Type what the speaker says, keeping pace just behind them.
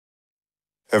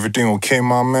Everything okay,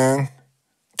 my man?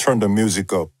 Turn the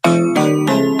music up.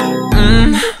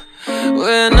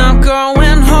 We're not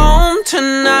going home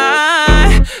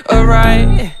tonight,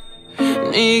 alright.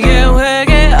 이게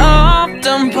회개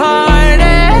없던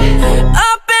party.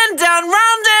 Up and down,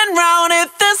 round and round,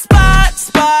 hit the spot,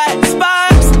 spot,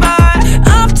 spot, spot.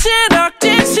 엎치락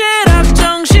뒤치락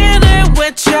정신을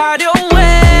외쳐려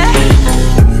해.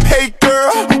 Hey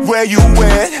girl, where you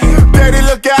at? Daddy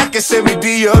look I can send me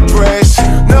the address.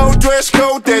 No dress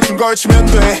code 대충 걸치면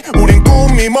돼. 우린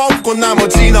꿈이 먹고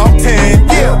나머진 억텐.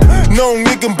 Yeah.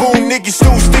 농익은 분위기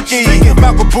so sticky.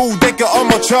 마구 부대껴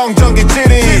어머 정적인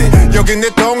찌릿. 여긴 내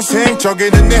동생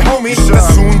저기는 내 homie. 나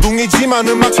순둥이지만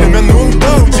음악 틀면 눈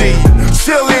뜨지.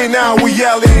 Silly now we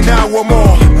yelling now one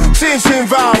more. 진심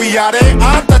바위 아래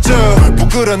안 따져.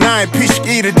 부끄러 나의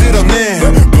피식이를 드러내.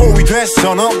 포위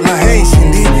됐어 너 나 haze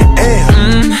in the air.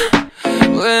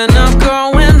 We're not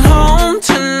going home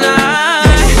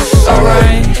tonight,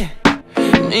 alright.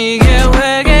 이게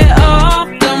회개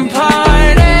없던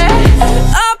party.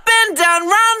 Up and down,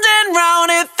 round and round,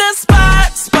 hit the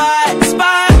spot, spot,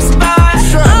 spot, spot.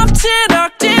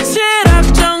 엎치락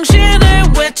뒤치락 정신을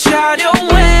외쳐려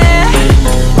해.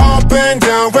 Up and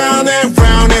down, round and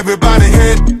round, everybody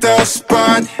hit the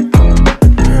spot.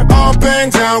 Up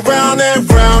and down, round and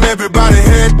round, everybody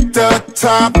hit the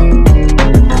top.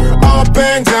 Up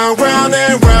and down, round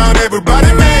and round,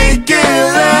 everybody make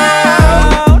it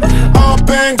loud. Up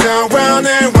and down, round,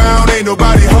 ain't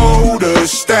nobody hold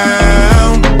us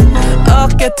down.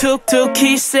 어깨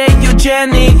툭툭히 say you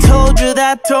jennie. Told you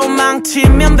that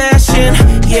도망치면 배신.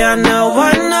 Yeah,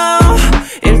 I know.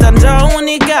 일단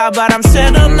더우니까 바람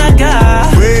쐬러 나가.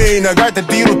 왜 나갈 때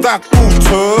뒤로 딱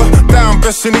붙어. 다운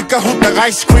뺐으니까 후딱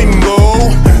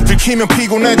아이스크림도. 들키면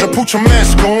피곤해져 put your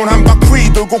mask on. 한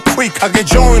바퀴 돌고 quick하게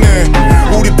join해.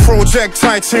 우리 프로젝트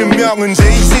타이틀명은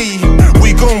Jay-Z.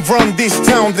 We gon' run this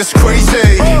town, this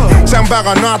crazy. 장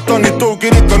박아놨더니 또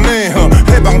길이 떠내.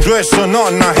 해방됐어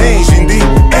넌 나 haze in the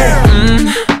air.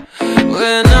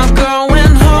 We're not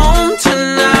going home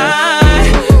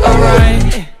tonight,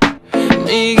 alright.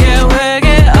 이게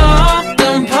회개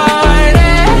없던 party.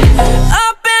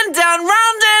 Up and down,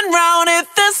 round, hit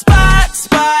the spot,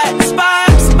 spot,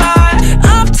 spot, spot.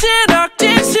 엎치락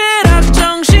뒤치락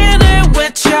정신을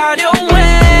외쳐려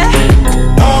해.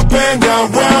 Up and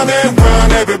down, round,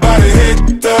 everybody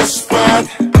hit the spot.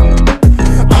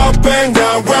 Up and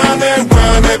down,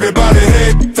 round, everybody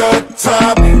hit the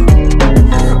top.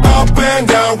 Up and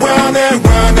down, round,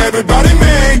 everybody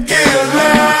make it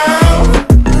loud.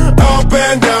 Up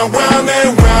and down,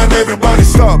 round, everybody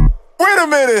stop. Wait a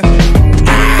minute.